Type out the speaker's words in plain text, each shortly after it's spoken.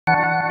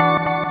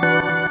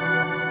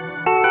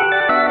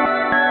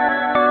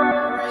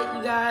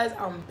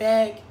I'm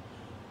back.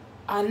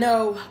 I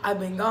know I've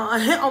been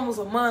gone almost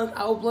a month.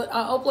 I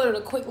uploaded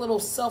a quick little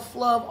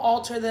self-love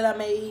altar that I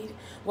made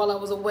while I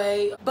was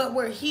away. But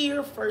we're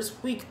here,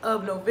 first week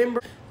of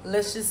November.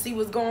 Let's just see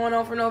what's going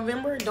on for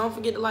November. Don't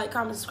forget to like,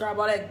 comment, subscribe,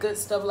 all that good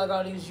stuff like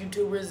all these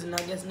YouTubers and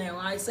I guess now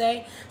I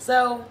say.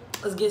 So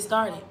let's get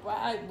started.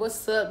 Right,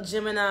 what's up,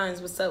 Geminis?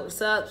 What's up,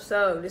 what's up?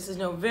 So this is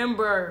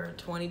November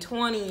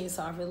 2020.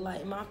 Sorry for the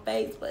light in my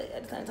face, but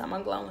at the same time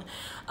I'm glowing.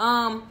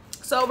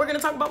 So we're gonna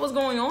talk about what's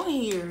going on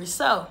here.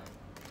 So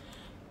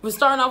we're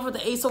starting off with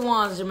the Ace of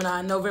Wands,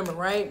 Gemini, in November,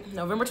 right?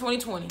 November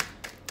 2020.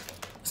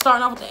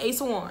 Starting off with the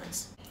Ace of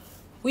Wands.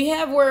 We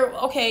have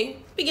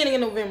beginning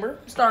of November,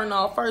 starting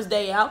off, first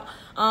day out.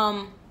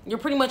 You're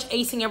pretty much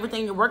acing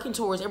everything you're working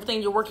towards,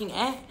 everything you're working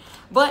at.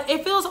 But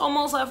it feels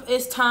almost like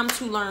it's time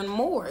to learn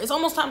more. It's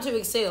almost time to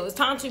excel. It's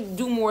time to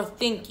do more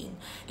thinking.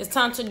 It's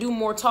time to do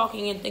more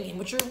talking and thinking,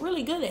 which you're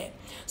really good at.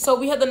 So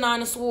we have the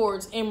Nine of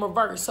Swords in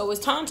reverse. So it's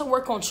time to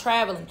work on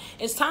traveling.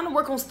 It's time to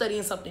work on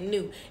studying something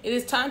new. It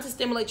is time to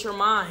stimulate your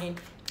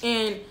mind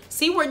and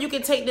see where you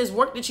can take this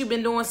work that you've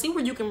been doing. See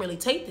where you can really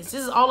take this.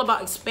 This is all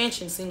about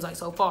expansion, seems like,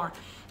 so far.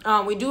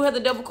 We do have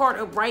the Devil card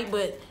upright,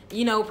 but,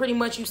 you know, pretty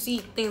much you see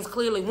things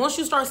clearly. Once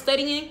you start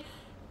studying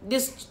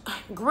this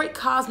great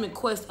cosmic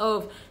quest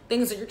of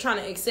things that you're trying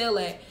to excel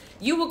at,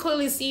 you will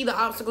clearly see the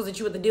obstacles that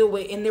you have to deal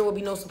with, and there will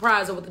be no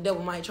surprise of what the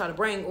devil might try to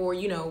bring, or,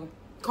 you know,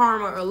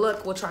 karma or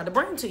luck will try to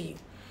bring to you.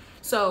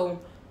 So,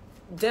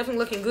 definitely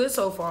looking good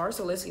so far.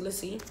 So, let's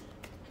see.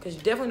 Because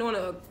you're definitely doing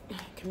a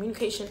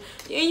communication.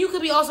 And you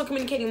could be also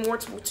communicating more,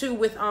 too,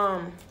 with,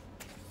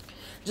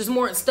 just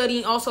more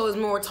studying also is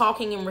more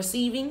talking and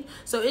receiving.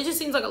 So it just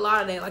seems like a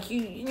lot of that. Like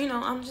you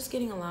know, I'm just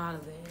getting a lot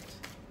of that.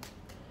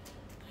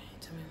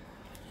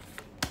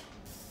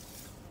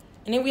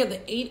 And then we have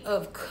the Eight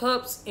of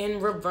Cups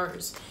in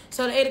reverse.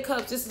 So the Eight of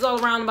Cups, this is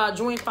all around about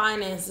joint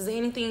finances,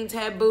 anything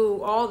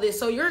taboo, all this.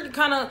 So you're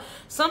kind of,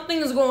 something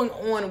is going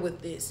on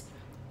with this.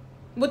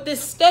 With this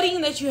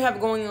studying that you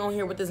have going on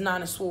here with this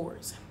Nine of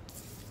Swords.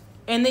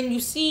 And then you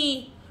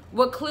see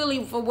what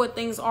clearly for what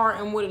things are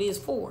and what it is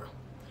for.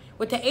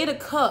 With the Eight of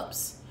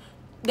Cups,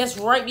 that's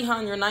right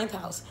behind your 9th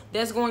house.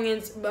 That's going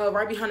in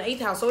right behind the 8th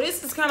house. So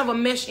this is kind of a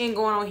mesh in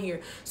going on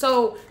here.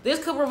 So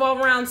this could revolve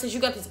around, since you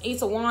got this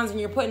Ace of Wands and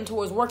you're putting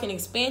towards work and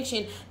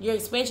expansion. Your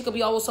expansion could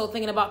be also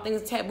thinking about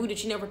things taboo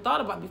that you never thought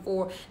about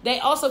before.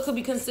 They also could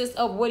be consist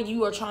of what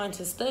you are trying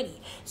to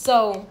study.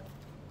 So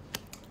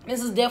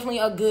this is definitely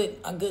a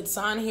good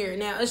sign here.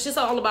 Now it's just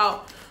all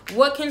about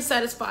what can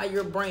satisfy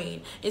your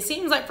brain. It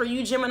seems like for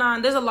you,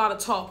 Gemini, there's a lot of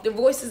talk. The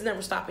voices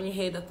never stop in your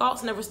head. The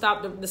thoughts never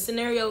stop. The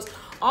scenarios,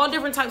 all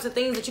different types of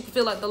things that you can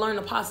feel like to learn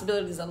the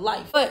possibilities of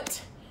life.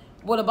 But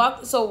what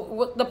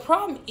the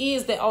problem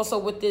is that also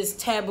with this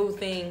taboo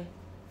thing,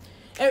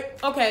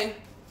 okay,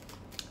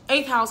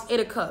 8th house, 8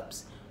 of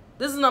Cups.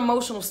 This is an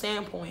emotional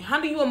standpoint. How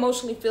do you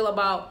emotionally feel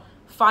about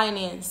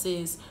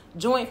finances,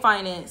 joint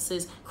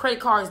finances, credit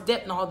cards,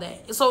 debt, and all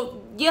that?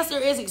 So yes,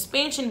 there is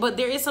expansion, but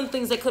there is some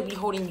things that could be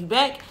holding you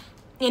back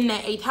in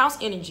that 8th house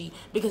energy,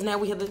 because now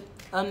we have the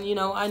you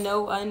know, I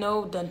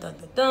know dun dun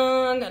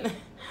dun dun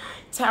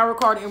Tower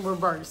card in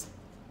reverse.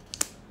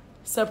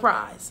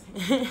 Surprise.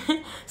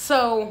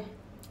 So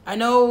I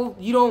know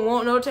you don't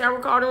want no Tower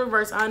card in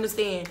reverse, I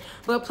understand,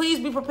 but please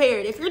be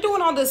prepared. If you're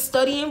doing all this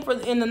studying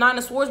in the Nine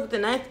of Swords with the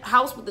 9th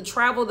house, with the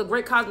travel, the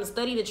great cosmic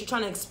study that you're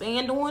trying to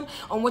expand on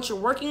what you're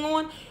working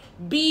on,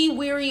 be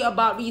wary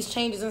about these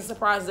changes and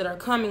surprises that are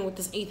coming with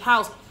this 8th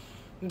house.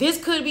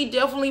 This could be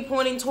definitely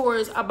pointing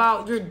towards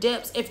about your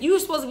depths. If you're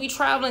supposed to be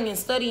traveling and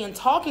studying and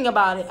talking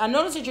about it, I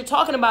notice that you're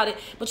talking about it,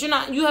 but you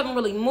haven't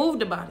really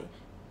moved about it.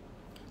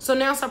 So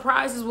now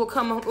surprises will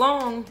come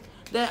along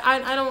that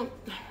I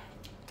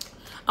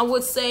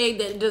would say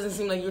that it doesn't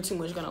seem like you're too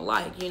much gonna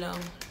like, you know.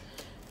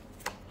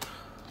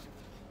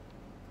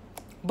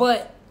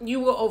 But you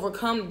will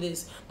overcome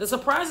this. The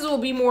surprises will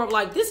be more of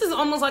like, this is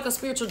almost like a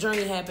spiritual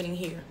journey happening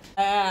here.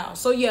 Wow.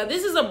 So yeah,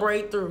 this is a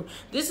breakthrough.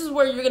 This is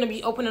where you're going to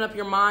be opening up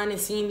your mind and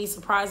seeing these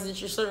surprises that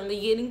you're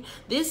certainly getting.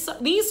 These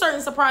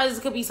certain surprises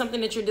could be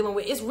something that you're dealing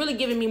with. It's really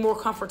giving me more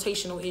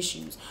confrontational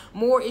issues.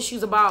 More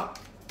issues about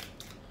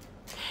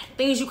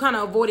things you kind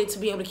of avoided to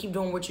be able to keep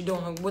doing what you're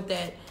doing with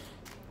that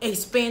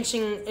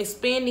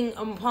expanding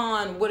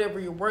upon whatever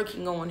you're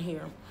working on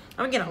here.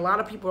 I'm getting a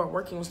lot of people are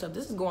working on stuff.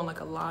 This is going like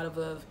a lot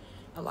of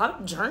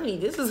journey.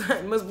 This is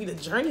must be the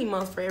journey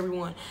month for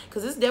everyone,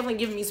 because it's definitely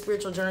giving me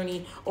spiritual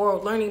journey or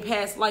learning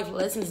past life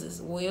lessons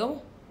as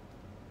well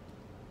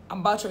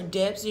about your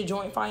debts, your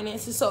joint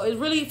finances. So it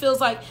really feels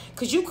like,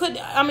 because you could,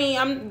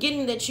 I'm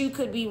getting that you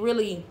could be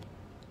really,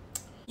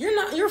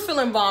 you're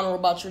feeling vulnerable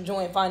about your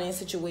joint finance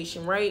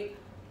situation, right?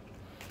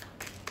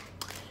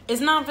 It's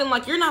not feeling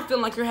like, you're not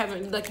feeling like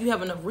you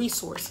have enough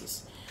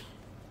resources,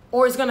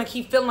 or it's gonna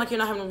keep feeling like you're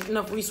not having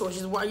enough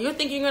resources. While you're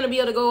thinking you're gonna be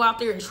able to go out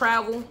there and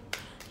travel,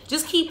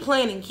 just keep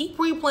planning, keep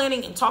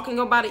pre-planning and talking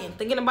about it and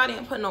thinking about it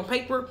and putting on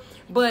paper.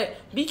 But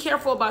be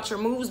careful about your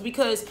moves,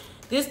 because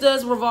this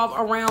does revolve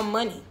around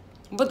money.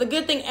 But the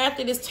good thing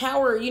after this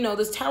tower, you know,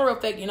 this tower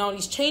effect and all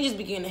these changes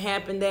begin to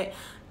happen, that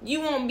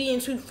you won't be in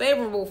too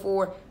favorable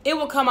for, it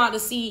will come out to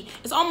see.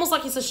 It's almost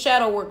like it's a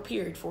shadow work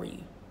period for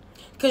you.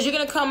 Because you're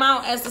going to come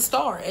out as the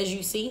star, as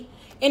you see.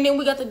 And then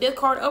we got the death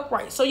card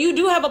upright. So you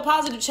do have a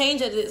positive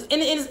change at this.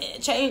 And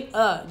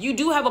you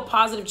do have a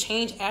positive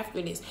change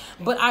after this.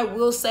 But I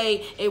will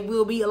say it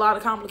will be a lot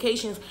of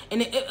complications.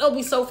 And it'll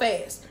be so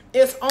fast.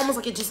 It's almost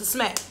like it's just a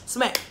smack,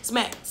 smack,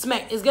 smack,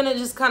 smack. It's going to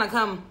just kind of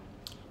come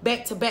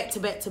back to back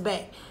to back to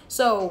back.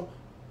 So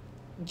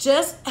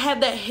just have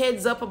that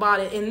heads up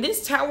about it. And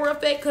this tower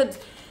effect could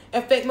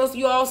affect most of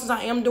you all, since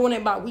I am doing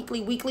it by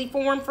weekly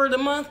form for the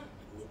month.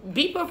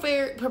 Be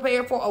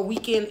prepared for a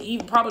weekend,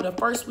 even probably the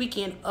first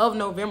weekend of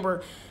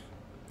November,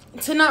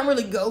 to not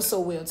really go so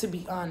well, to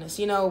be honest.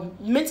 You know,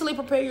 mentally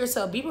prepare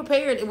yourself. Be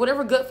prepared.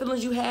 Whatever gut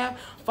feelings you have,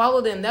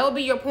 follow them. That will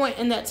be your point.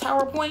 And that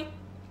tower point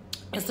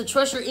is to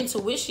trust your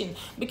intuition,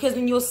 because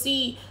then you'll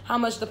see how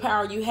much the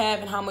power you have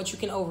and how much you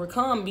can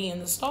overcome being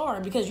the star.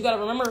 Because you got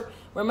to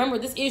remember,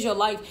 this is your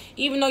life.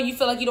 Even though you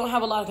feel like you don't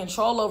have a lot of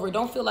control over it,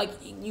 don't feel like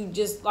you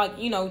just, like,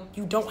 you know,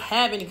 you don't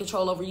have any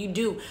control over it. You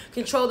do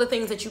control the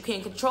things that you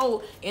can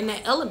control in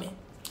that element.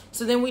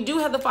 So then we do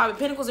have the Five of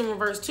Pentacles in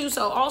reverse too.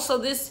 So also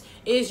this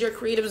is your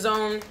creative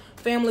zone,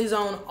 family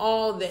zone,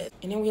 all that.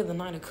 And then we have the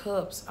Nine of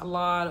Cups. A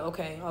lot.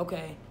 Okay.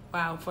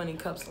 Wow, funny,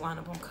 cups line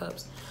up on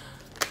cups.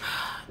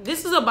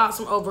 This is about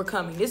some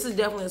overcoming. This is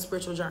definitely a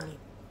spiritual journey.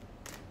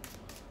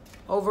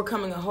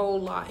 Overcoming a whole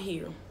lot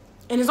here.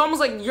 And it's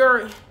almost like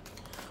your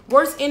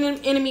worst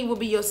enemy will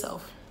be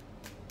yourself.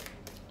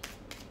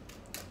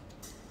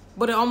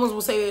 But it almost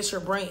will say it's your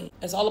brain.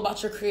 It's all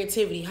about your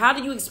creativity. How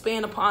do you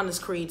expand upon this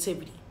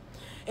creativity?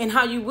 And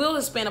how you will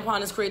expand upon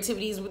this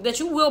creativity is that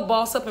you will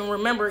boss up. And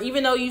remember,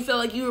 even though you feel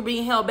like you were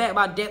being held back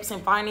by debts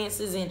and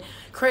finances and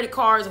credit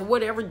cards or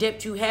whatever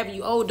debt you have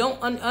you owe,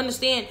 don't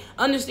understand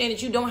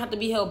that you don't have to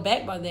be held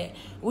back by that.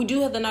 We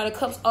do have the Knight of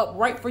Cups up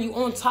right for you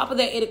on top of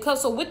that Eight of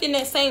Cups. So within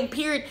that same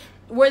period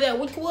where that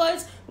week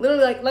was,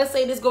 literally, like, let's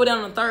say this go down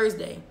on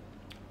Thursday.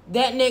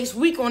 That next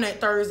week on that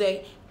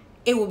Thursday,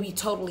 it will be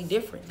totally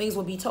different. Things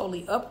will be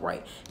totally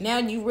upright. Now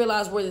you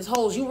realize where this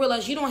holds. You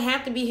realize you don't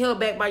have to be held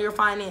back by your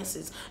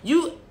finances.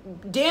 You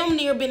damn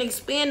near been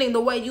expanding the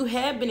way you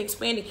have been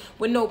expanding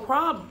with no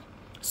problem.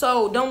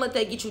 So don't let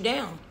that get you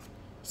down.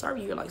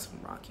 Sorry, you're like some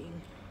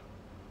rocking.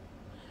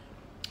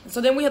 So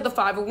then we have the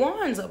Five of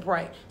Wands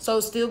upright.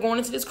 So still going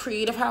into this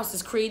creative house,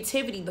 this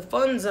creativity, the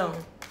fun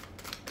zone.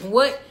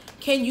 What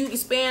can you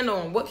expand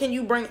on? What can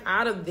you bring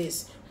out of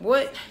this?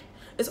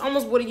 It's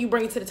almost, what do you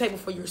bring to the table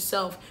for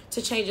yourself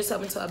to change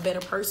yourself into a better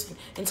person,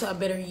 into a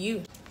better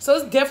you? So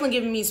it's definitely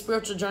giving me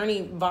spiritual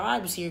journey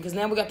vibes here, because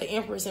now we got the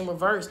Empress in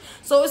reverse.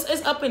 So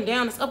it's up and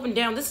down. It's up and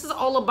down. This is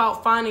all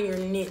about finding your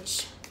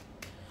niche.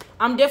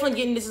 I'm definitely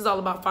getting this is all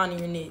about finding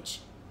your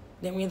niche.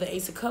 Then we have the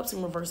Ace of Cups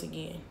in reverse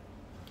again.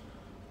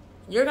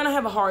 You're going to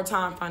have a hard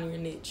time finding your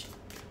niche.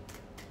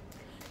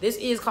 This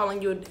is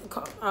causing you a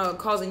difficult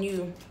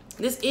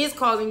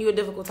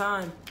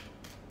time.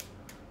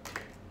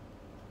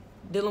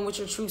 Dealing with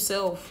your true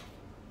self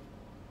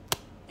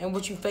and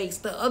what you face,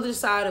 the other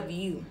side of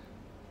you.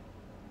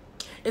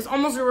 It's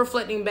almost a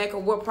reflecting back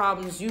of what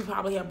problems you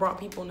probably have brought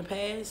people in the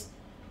past.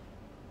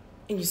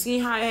 And you see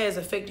how it has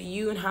affected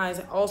you and how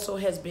it also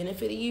has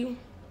benefited you.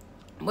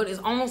 But it's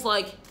almost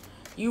like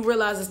you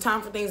realize it's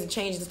time for things to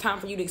change. It's time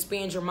for you to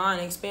expand your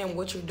mind and expand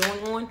what you're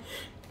doing on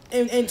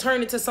and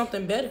turn it to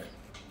something better.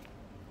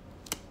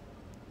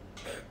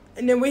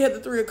 And then we have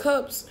the Three of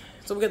Cups.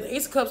 So we got the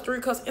Ace of Cups, Three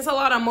of Cups. It's a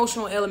lot of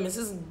emotional elements.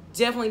 This is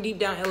definitely deep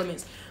down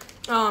elements.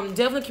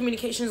 Definitely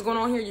communication is going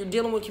on here. You're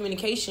dealing with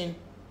communication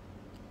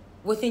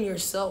within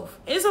yourself.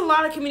 It's a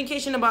lot of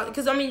communication about,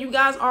 because I mean, you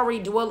guys already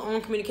dwell on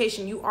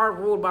communication. You are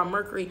ruled by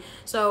Mercury.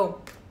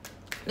 So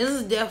this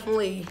is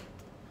definitely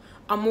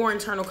a more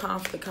internal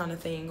conflict kind of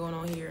thing going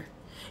on here.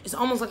 It's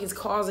almost like it's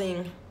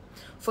causing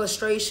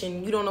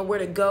frustration. You don't know where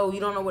to go. You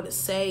don't know what to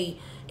say.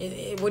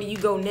 Where do you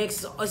go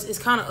next? It's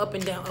kind of up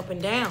and down, up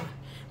and down.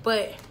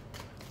 But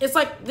it's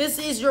like this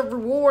is your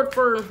reward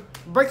for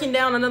breaking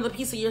down another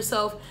piece of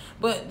yourself.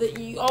 But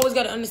you always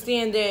got to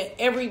understand that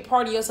every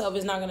part of yourself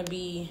is not going to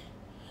be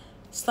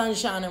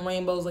sunshine and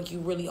rainbows like you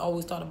really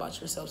always thought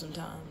about yourself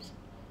sometimes.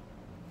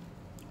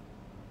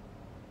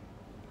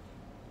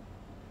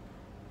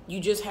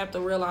 You just have to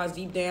realize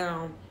deep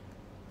down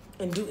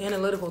and do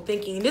analytical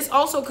thinking. This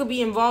also could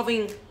be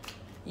involving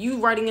you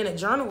writing in a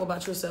journal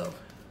about yourself.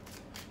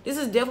 This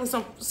is definitely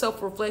some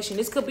self-reflection.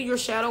 This could be your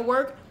shadow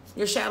work.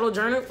 Your shadow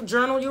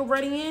journal you're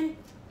writing in.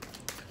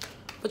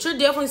 But you're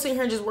definitely sitting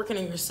here just working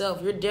on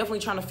yourself. You're definitely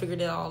trying to figure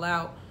that all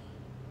out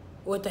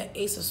with that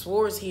Ace of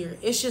Swords here.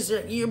 It's just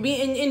you're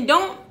being, and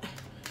don't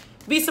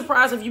be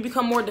surprised if you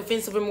become more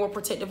defensive and more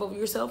protective of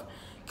yourself,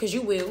 because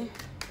you will.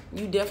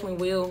 You definitely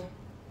will.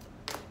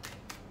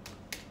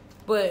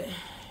 But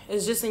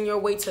it's just in your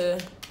way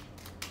to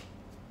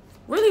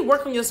really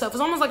work on yourself.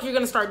 It's almost like you're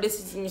going to start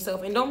distancing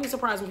yourself. And don't be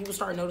surprised when people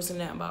start noticing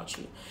that about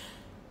you.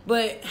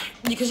 But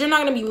because you're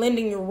not going to be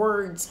lending your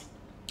words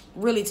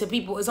really to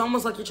people. It's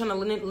almost like you're trying to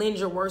lend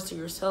your words to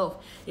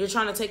yourself. You're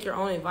trying to take your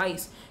own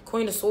advice.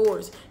 Queen of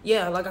Swords.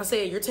 Yeah, like I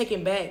said, you're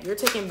taking back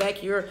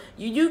your,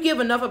 you give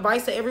enough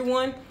advice to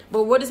everyone,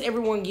 but what does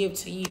everyone give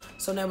to you?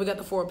 So now we got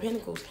the Four of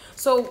Pentacles.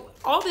 So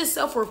all this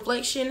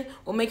self-reflection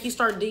will make you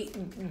start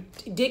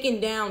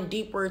digging down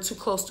deeper to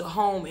close to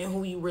home and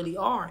who you really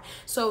are.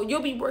 So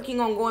you'll be working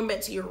on going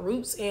back to your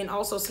roots and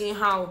also seeing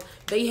how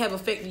they have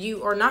affected you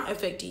or not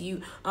affected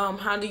you.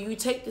 How do you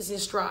take this in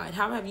stride?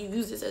 How have you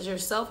used this as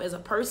yourself, as a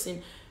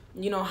person?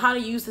 You know, how to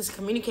use this to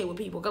communicate with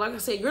people. Because like I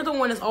said, you're the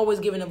one that's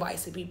always giving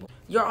advice to people.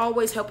 You're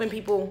always helping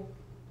people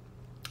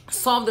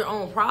solve their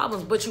own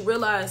problems. But you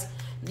realize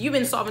you've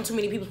been solving too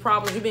many people's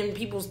problems. You've been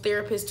people's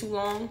therapist too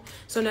long.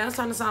 So now it's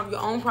time to solve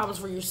your own problems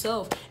for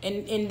yourself.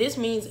 And this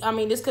means, I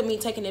mean, this could mean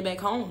taking it back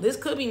home. This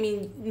could be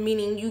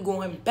meaning you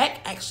going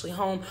back actually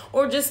home,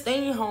 or just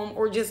staying home,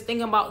 or just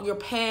thinking about your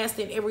past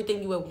and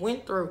everything you have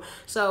went through.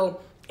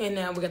 So, and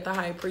now we got the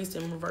High Priest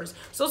in reverse.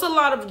 So it's a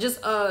lot of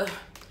just, and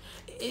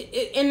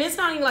it's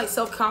not even like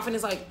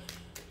self-confidence, like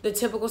the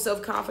typical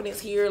self-confidence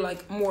here,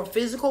 like more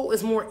physical.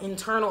 It's more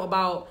internal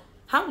about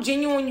how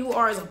genuine you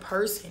are as a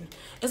person.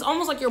 It's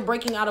almost like you're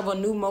breaking out of a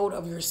new mode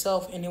of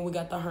yourself. And then we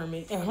got the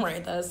Hermit. And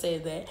right, I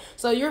said that.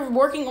 So you're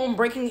working on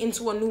breaking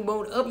into a new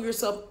mode of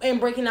yourself and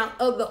breaking out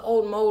of the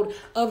old mode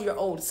of your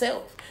old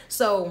self.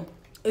 So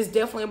it's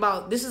definitely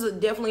about, this is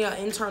definitely an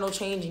internal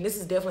change, and this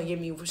is definitely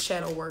giving you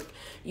shadow work.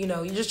 You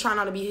know, you're just trying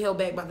not to be held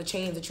back by the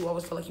chains that you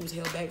always feel like you was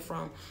held back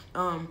from.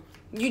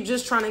 You're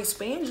just trying to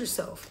expand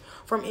yourself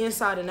from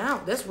inside and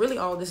out. That's really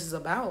all this is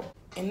about.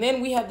 And then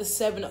we have the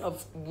Seven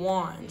of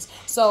Wands.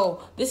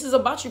 So this is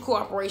about your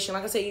cooperation.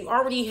 Like I said, you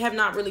already have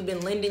not really been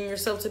lending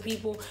yourself to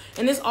people.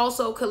 And this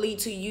also could lead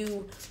to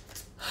you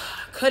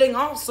cutting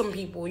off some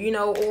people, you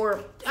know,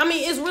 or, I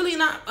mean, it's really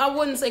not, I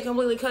wouldn't say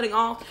completely cutting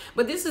off,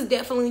 but this is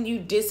definitely you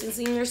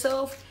distancing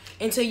yourself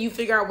until you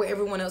figure out where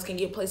everyone else can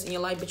get placed in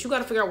your life. But you got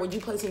to figure out where you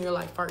place in your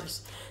life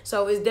first.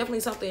 So it's definitely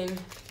something,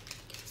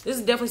 this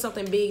is definitely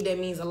something big that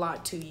means a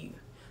lot to you.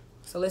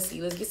 So let's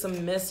see, let's get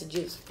some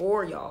messages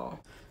for y'all.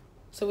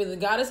 So with the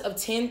Goddess of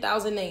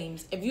 10,000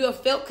 names, if you have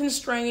felt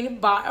constrained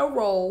by a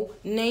role,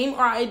 name,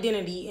 or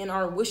identity and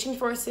are wishing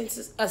for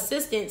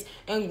assistance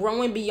and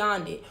growing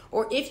beyond it,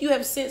 or if you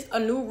have sensed a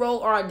new role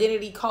or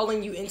identity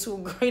calling you into a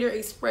greater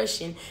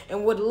expression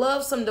and would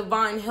love some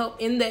divine help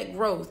in that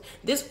growth,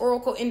 this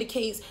oracle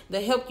indicates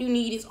the help you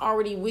need is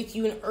already with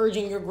you and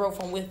urging your growth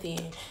from within.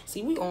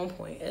 See, we on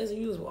point as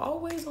usual,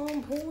 always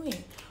on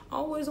point.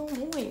 Always on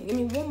point. Give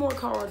me one more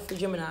card for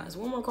Geminis.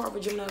 One more card for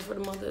Geminis for the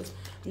month of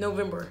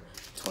November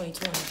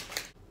 2020.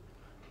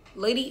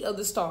 Lady of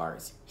the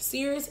Stars.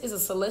 Sirius is a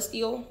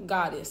celestial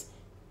goddess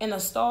and a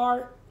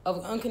star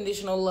of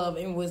unconditional love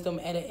and wisdom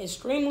at an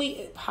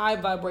extremely high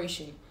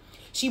vibration.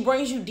 She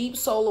brings you deep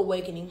soul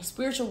awakening,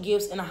 spiritual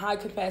gifts, and a high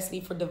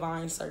capacity for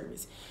divine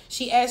service.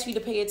 She asks you to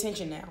pay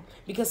attention now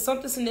because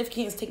something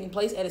significant is taking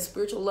place at a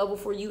spiritual level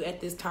for you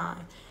at this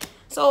time.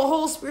 So a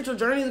whole spiritual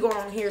journey is going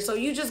on here. So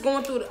you're just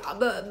going through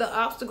the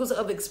obstacles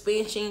of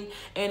expansion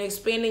and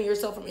expanding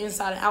yourself from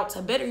inside and out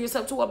to better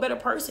yourself to a better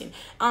person.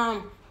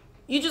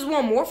 You just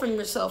want more from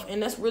yourself.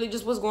 And that's really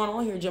just what's going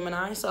on here,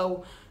 Gemini.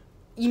 So,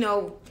 you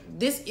know,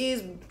 this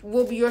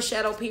will be your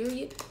shadow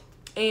period.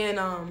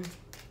 And,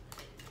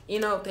 you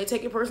know, if they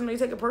take it personal, they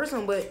take it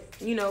personal. But,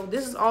 you know,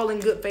 this is all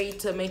in good faith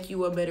to make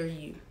you a better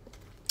you.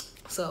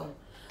 So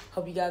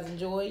hope you guys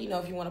enjoy. You know,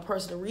 if you want a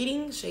personal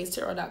reading,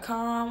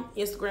 SHAESTAROT.com,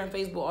 Instagram,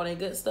 Facebook, all that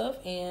good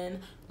stuff. And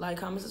like,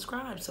 comment,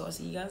 subscribe. So I'll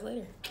see you guys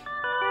later.